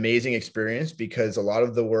an amazing experience because a lot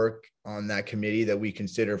of the work on that committee that we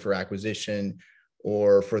consider for acquisition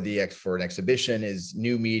or for an exhibition is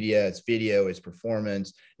new media, it's video, it's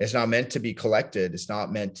performance. It's not meant to be collected. It's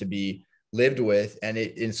not meant to be lived with. And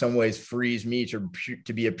it in some ways frees me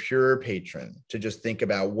to be a pure patron, to just think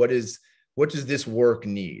about what does this work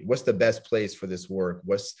need? What's the best place for this work?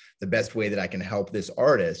 What's the best way that I can help this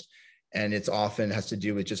artist? And it's often has to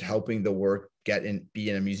do with just helping the work be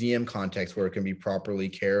in a museum context where it can be properly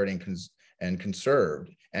cared and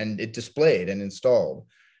conserved and it displayed and installed.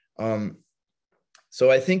 So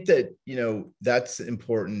I think that, that's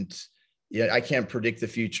important. I can't predict the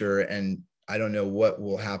future, and I don't know what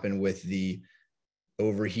will happen with the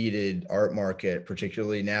overheated art market,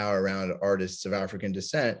 particularly now around artists of African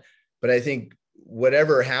descent. But I think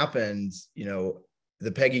whatever happens,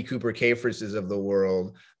 the Peggy Cooper K-Fritzes of the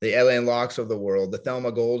world, the Alain Locks of the world, the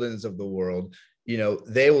Thelma Goldens of the world,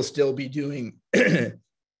 they will still be doing,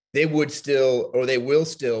 they will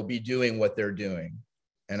still be doing what they're doing.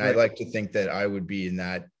 And right. I'd like to think that I would be in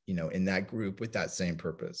that, in that group with that same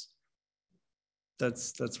purpose.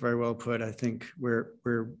 That's very well put. I think we're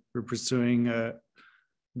pursuing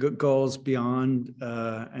good goals beyond,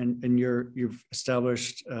 and you've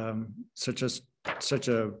established such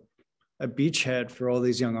a beachhead for all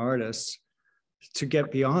these young artists to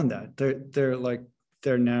get beyond that.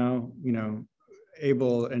 They're now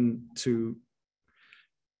able and to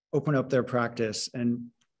open up their practice and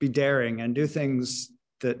be daring and do things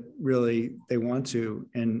that really they want to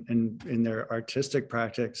in their artistic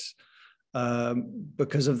practice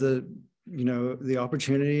because of the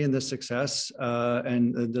opportunity and the success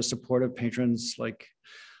and the support of patrons like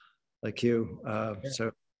you.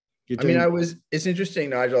 So You're I mean, doing, it's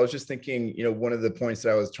interesting, Nigel. I was just thinking, one of the points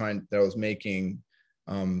that I was making,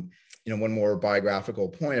 one more biographical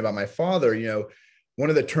point about my father, one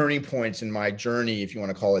of the turning points in my journey, if you want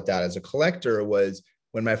to call it that, as a collector was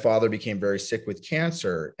when my father became very sick with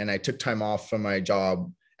cancer. And I took time off from my job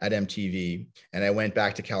at MTV and I went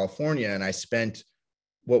back to California and I spent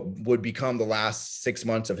what would become the last 6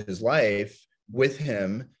 months of his life with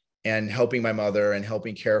him and helping my mother and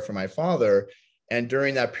helping care for my father. And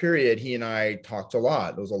during that period, he and I talked a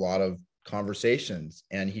lot. There was a lot of conversations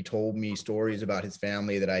and he told me stories about his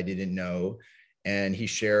family that I didn't know. And he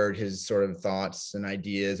shared his sort of thoughts and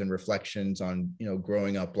ideas and reflections on,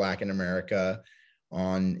 growing up Black in America,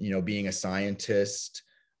 on, being a scientist,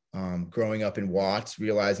 growing up in Watts,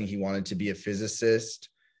 realizing he wanted to be a physicist.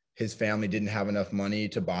 His family didn't have enough money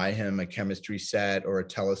to buy him a chemistry set or a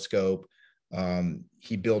telescope.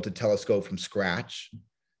 He built a telescope from scratch.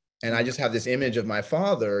 And I just have this image of my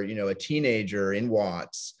father, a teenager in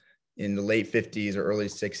Watts in the late 50s or early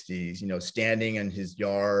 60s, standing in his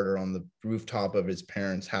yard or on the rooftop of his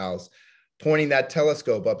parents' house, pointing that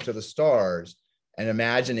telescope up to the stars and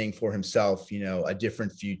imagining for himself, a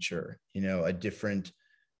different future, a different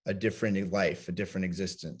life, a different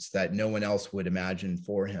existence that no one else would imagine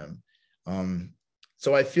for him.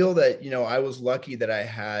 So I feel that, I was lucky that I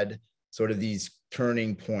had sort of these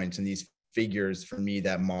turning points and these figures for me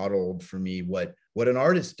that modeled for me what an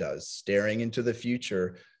artist does, staring into the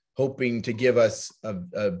future, hoping to give us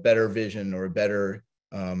a better vision or a better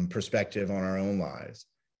perspective on our own lives.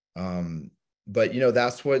 But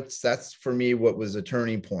that's for me what was a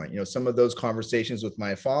turning point. Some of those conversations with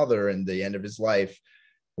my father and the end of his life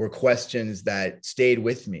were questions that stayed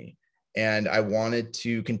with me, and I wanted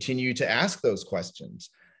to continue to ask those questions.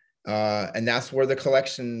 And that's where the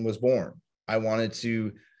collection was born. I wanted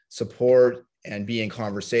to support and be in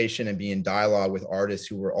conversation and be in dialogue with artists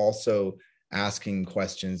who were also asking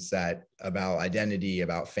questions about identity,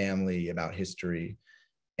 about family, about history.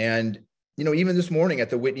 And, even this morning at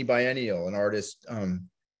the Whitney Biennial, an artist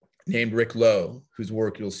named Rick Lowe, whose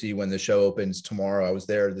work you'll see when the show opens tomorrow. I was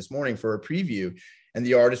there this morning for a preview and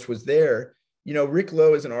the artist was there. Rick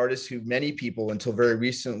Lowe is an artist who many people until very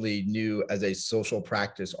recently knew as a social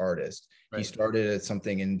practice artist. Right. He started at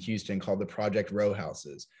something in Houston called the Project Row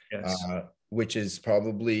Houses, yes. Which is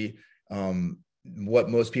probably what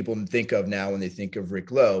most people think of now when they think of Rick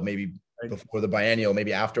Lowe. Maybe before the biennial,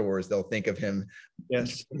 maybe afterwards, they'll think of him,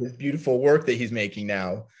 yes, his beautiful work that he's making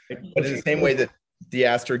now. But in the same way that the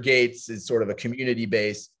Astor Gates is sort of a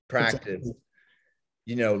community-based practice,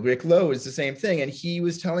 Rick Lowe is the same thing. And he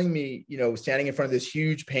was telling me, standing in front of this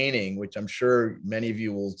huge painting, which I'm sure many of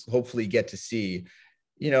you will hopefully get to see,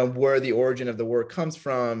 where the origin of the work comes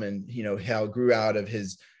from and, how it grew out of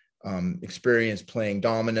his experience playing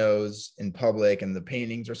dominoes in public, and the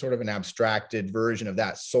paintings are sort of an abstracted version of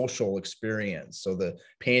that social experience. So the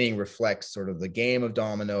painting reflects sort of the game of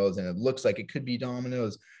dominoes, and it looks like it could be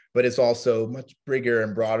dominoes, but it's also much bigger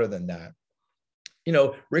and broader than that.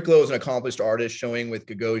 Rick Lowe is an accomplished artist showing with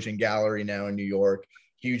Gagosian Gallery now in New York,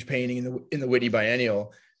 huge painting in the Whitney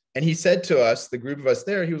Biennial. And he said to us, the group of us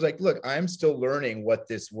there, he was like, look, I'm still learning what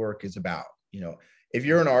this work is about. If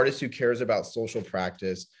you're an artist who cares about social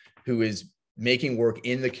practice, who is making work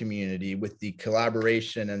in the community with the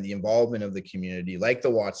collaboration and the involvement of the community, like the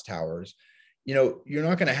Watts Towers, you're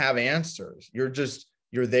not going to have answers.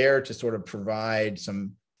 You're there to sort of provide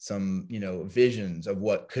some visions of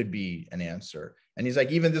what could be an answer. And he's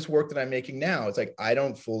like, even this work that I'm making now, it's like, I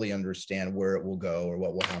don't fully understand where it will go or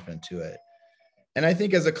what will happen to it. And I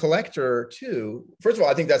think as a collector too, first of all,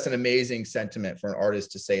 I think that's an amazing sentiment for an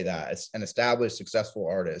artist to say that, as an established, successful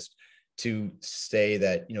artist, to say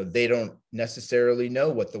that, they don't necessarily know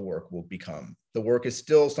what the work will become. The work is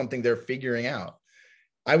still something they're figuring out.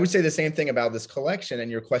 I would say the same thing about this collection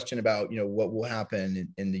and your question about, what will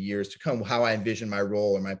happen in the years to come, how I envision my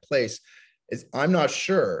role or my place is, I'm not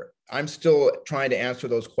sure. I'm still trying to answer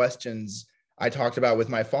those questions I talked about with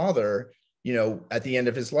my father, at the end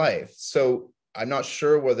of his life. So I'm not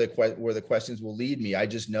sure where the questions will lead me. I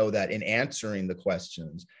just know that in answering the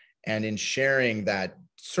questions and in sharing that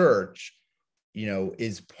search,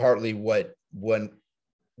 is partly what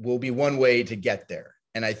will be one way to get there.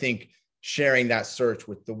 And I think sharing that search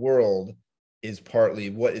with the world is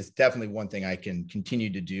partly what is definitely one thing I can continue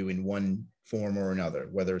to do in one form or another,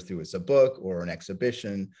 whether through a book or an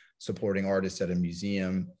exhibition, supporting artists at a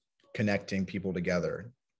museum, connecting people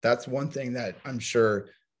together. That's one thing that I'm sure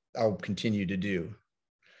I'll continue to do.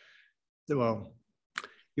 Well,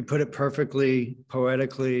 you put it perfectly,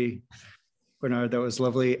 poetically, Bernard. That was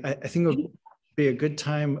lovely. I think it would be a good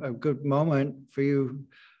time, a good moment for you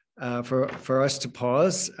for us to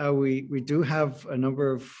pause. We do have a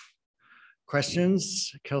number of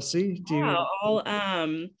questions. Kelsey, do you? Yeah,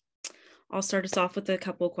 I'll start us off with a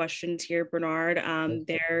couple of questions here, Bernard.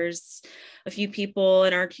 There's a few people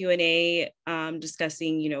in our Q&A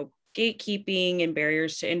discussing, gatekeeping and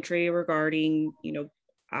barriers to entry regarding,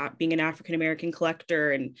 being an African-American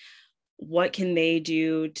collector, and what can they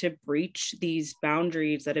do to breach these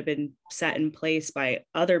boundaries that have been set in place by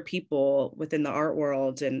other people within the art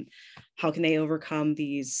world, and how can they overcome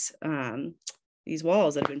these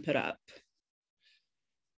walls that have been put up?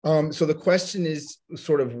 So the question is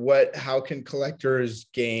sort of how can collectors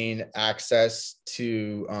gain access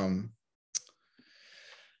to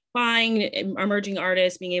buying, emerging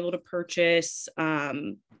artists, being able to purchase,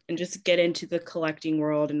 and just get into the collecting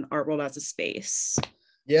world and art world as a space?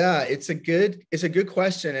 Yeah, it's a good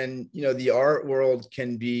question. And, the art world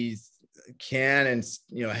can and,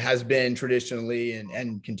 has been traditionally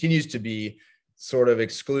and continues to be sort of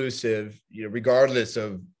exclusive, regardless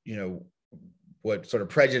of, what sort of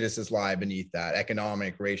prejudices lie beneath that,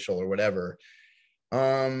 economic, racial, or whatever.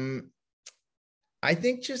 I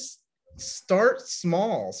think just start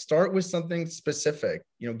small, start with something specific,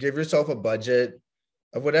 give yourself a budget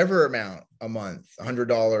of whatever amount a month, $100,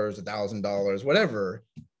 $1,000, whatever.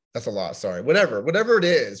 That's a lot. Sorry. Whatever it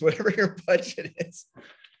is, whatever your budget is.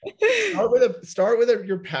 Start with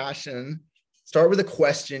your passion, start with a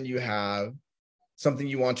question you have, something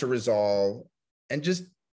you want to resolve, and just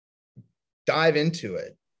dive into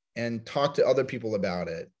it and talk to other people about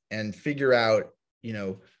it and figure out,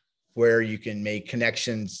 where you can make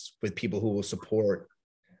connections with people who will support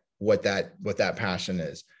what that passion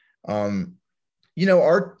is.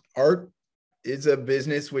 Art is a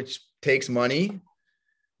business which takes money,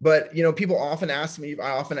 but, people often ask me,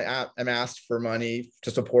 I often am asked for money to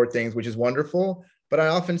support things, which is wonderful. But I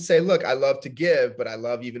often say, look, I love to give, but I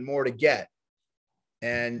love even more to get.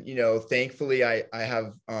 And, thankfully I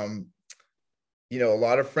have, a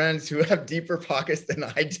lot of friends who have deeper pockets than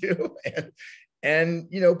I do. And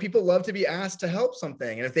people love to be asked to help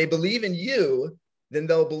something. And if they believe in you, then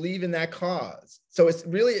they'll believe in that cause. So it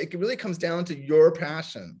really comes down to your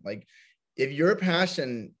passion. Like, if your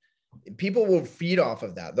passion, people will feed off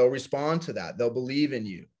of that. They'll respond to that. They'll believe in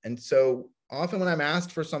you. And so often when I'm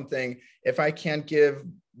asked for something, if I can't give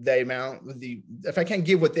if I can't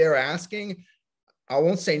give what they're asking, I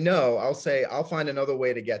won't say no. I'll say, I'll find another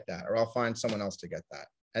way to get that, or I'll find someone else to get that.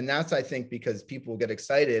 And that's, I think, because people get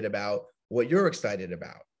excited about what you're excited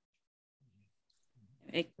about.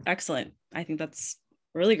 Excellent. I think that's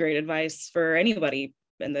really great advice for anybody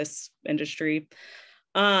in this industry.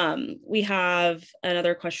 We have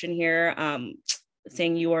another question here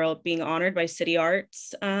saying you are being honored by City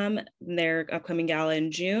Arts, their upcoming gala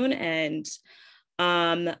in June, and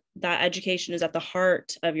that education is at the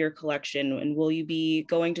heart of your collection. And will you be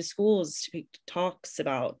going to schools to talks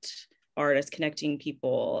about artists, connecting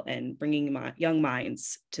people, and bringing young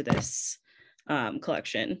minds to this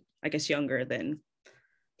collection? I guess younger than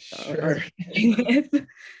sure.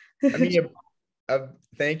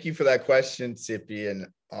 Thank you for that question, Sippy. And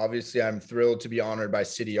obviously, I'm thrilled to be honored by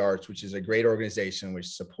City Arts, which is a great organization which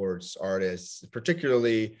supports artists,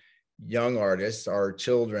 particularly young artists, our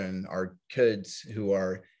children, our kids who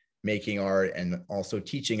are making art and also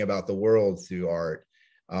teaching about the world through art,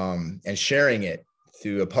 and sharing it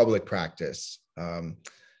through a public practice.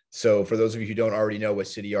 So for those of you who don't already know what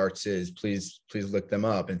City Arts is, please look them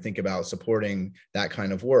up and think about supporting that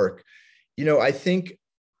kind of work. I think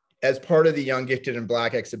as part of the Young, Gifted, and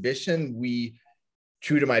Black exhibition,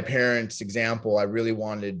 true to my parents' example, I really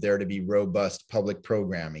wanted there to be robust public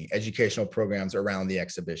programming, educational programs around the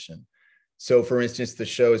exhibition. So for instance, the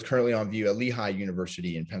show is currently on view at Lehigh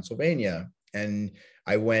University in Pennsylvania. And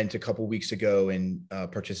I went a couple of weeks ago and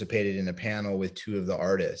participated in a panel with two of the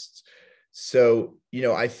artists. So,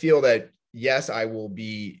 I feel that, yes, I will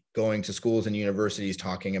be going to schools and universities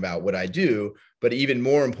talking about what I do, but even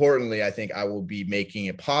more importantly, I think I will be making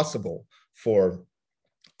it possible for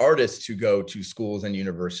artists to go to schools and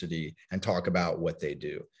university and talk about what they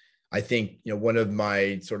do. I think, one of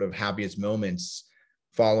my sort of happiest moments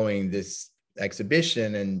following this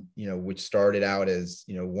exhibition, and, which started out as,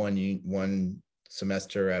 one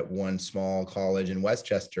semester at one small college in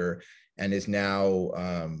Westchester, and is now,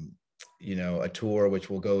 a tour which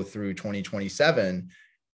will go through 2027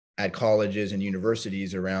 at colleges and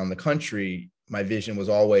universities around the country. My vision was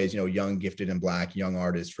always, young, gifted, and Black young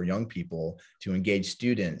artists for young people, to engage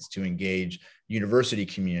students, to engage university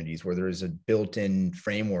communities where there is a built-in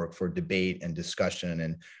framework for debate and discussion,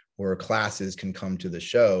 and where classes can come to the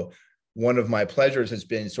show. One of my pleasures has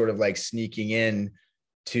been sort of like sneaking in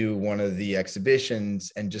to one of the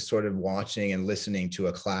exhibitions and just sort of watching and listening to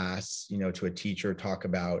a class, to a teacher talk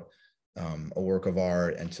about a work of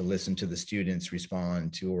art, and to listen to the students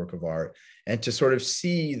respond to a work of art, and to sort of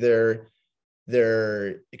see their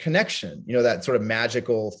connection, that sort of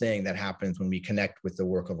magical thing that happens when we connect with the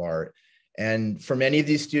work of art. And for many of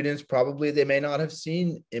these students, probably they may not have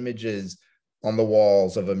seen images on the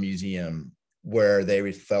walls of a museum where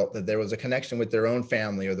they felt that there was a connection with their own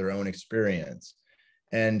family or their own experience.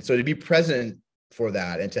 And so to be present for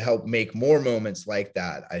that and to help make more moments like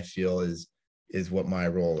that, I feel is what my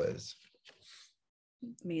role is.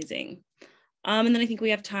 Amazing. And then I think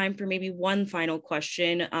we have time for maybe one final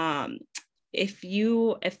question.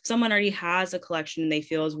 If someone already has a collection they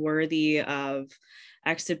feel is worthy of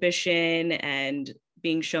exhibition and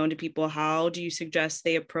being shown to people, how do you suggest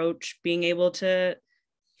they approach being able to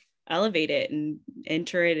elevate it and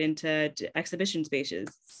enter it into exhibition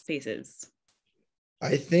spaces?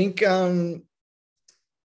 I think that's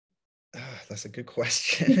a good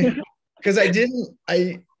question. Because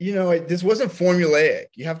this wasn't formulaic.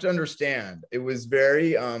 You have to understand, it was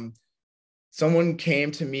very, someone came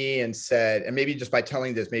to me and said, and maybe just by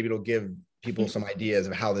telling this, maybe it'll give people some ideas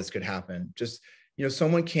of how this could happen. Just,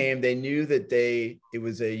 someone came, they knew that it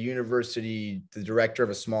was a university, the director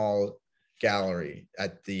of a small gallery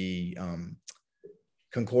at the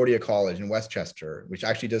Concordia College in Westchester, which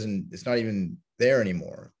actually it's not even there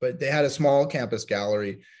anymore, but they had a small campus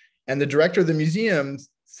gallery. And the director of the museum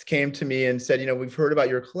came to me and said, we've heard about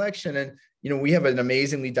your collection, and, we have an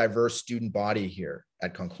amazingly diverse student body here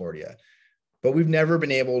at Concordia, but we've never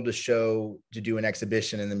been able to do an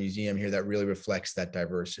exhibition in the museum here that really reflects that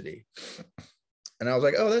diversity. And I was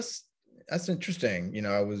like, oh, that's interesting.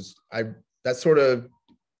 That sort of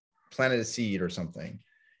planted a seed or something.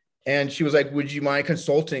 And she was like, would you mind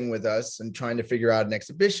consulting with us and trying to figure out an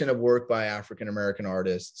exhibition of work by African-American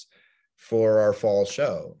artists for our fall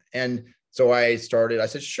show? And so I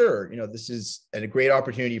said, sure, this is a great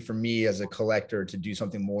opportunity for me as a collector to do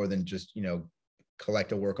something more than just,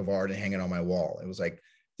 collect a work of art and hang it on my wall. It was like,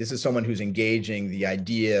 this is someone who's engaging the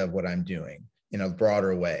idea of what I'm doing in a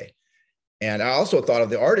broader way. And I also thought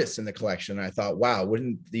of the artists in the collection. I thought, wow,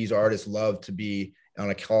 wouldn't these artists love to be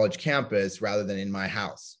on a college campus rather than in my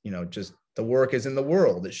house? Just the work is in the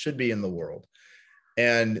world. It should be in the world.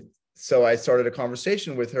 And so I started a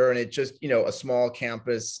conversation with her, and it just, a small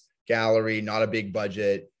campus gallery, not a big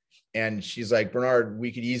budget. And she's like, Bernard,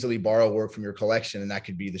 we could easily borrow work from your collection and that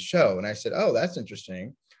could be the show. And I said, oh, that's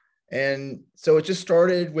interesting. And so it just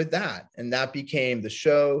started with that. And that became the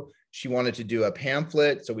show. She wanted to do a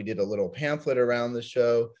pamphlet. So we did a little pamphlet around the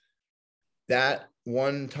show. That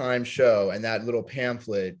one-time show and that little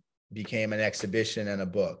pamphlet became an exhibition and a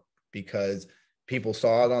book because people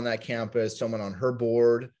saw it on that campus. Someone on her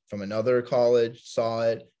board from another college saw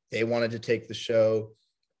it. They wanted to take the show.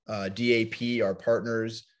 DAP, our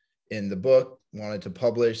partners in the book, wanted to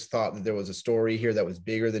publish, thought that there was a story here that was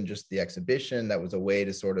bigger than just the exhibition. That was a way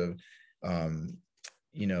to sort of,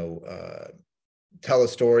 tell a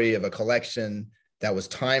story of a collection that was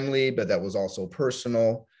timely, but that was also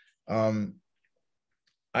personal. Like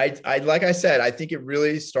I said, I think it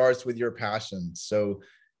really starts with your passion. So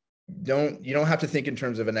you don't have to think in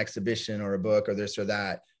terms of an exhibition or a book or this or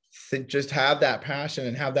that. Just have that passion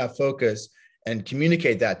and have that focus and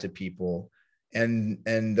communicate that to people, and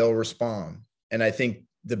they'll respond. And I think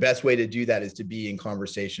the best way to do that is to be in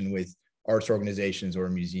conversation with arts organizations or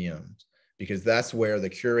museums, because that's where the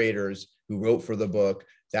curators who wrote for the book,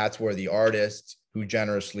 that's where the artists who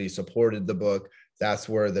generously supported the book, that's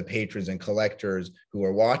where the patrons and collectors who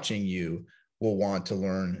are watching you will want to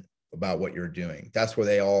learn about what you're doing. That's where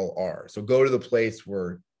they all are. So go to the place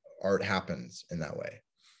where art happens in that way,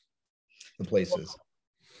 the places.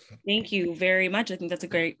 Thank you very much. I think that's a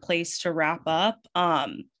great place to wrap up.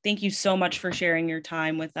 Thank you so much for sharing your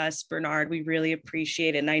time with us, Bernard. We really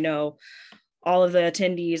appreciate it. And I know all of the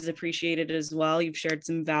attendees appreciate it as well. You've shared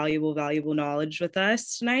some valuable knowledge with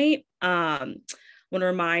us tonight. I want to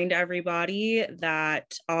remind everybody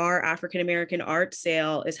that our African American art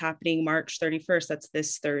sale is happening March 31st. That's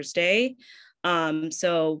this Thursday.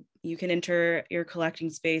 So you can enter your collecting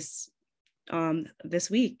space this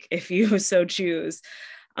week if you so choose.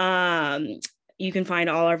 You can find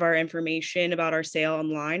all of our information about our sale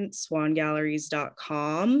online at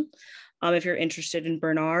swanngalleries.com. If you're interested in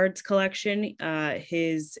Bernard's collection,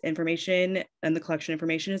 his information and the collection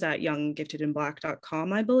information is at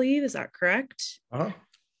younggiftedinblack.com, I believe. Is that correct? Uh-huh.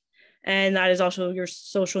 And that is also your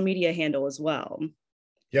social media handle as well.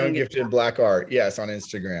 Young Gifted in Black Art. Yes, on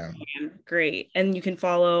Instagram. Great. And you can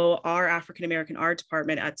follow our African American Art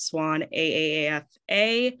Department at Swann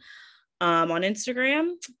AAAFA. on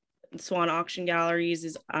Instagram. Swann Auction Galleries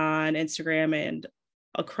is on Instagram and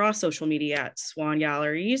across social media at Swann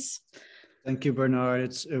Galleries. Thank you,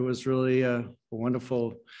 Bernard. It was really a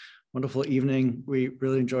wonderful evening. We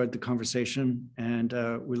really enjoyed the conversation, and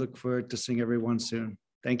we look forward to seeing everyone soon.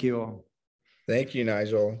 Thank you all. Thank you,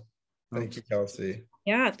 Nigel. Thank you, Kelsey.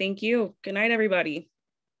 Yeah, thank you. Good night, everybody.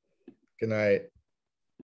 Good night.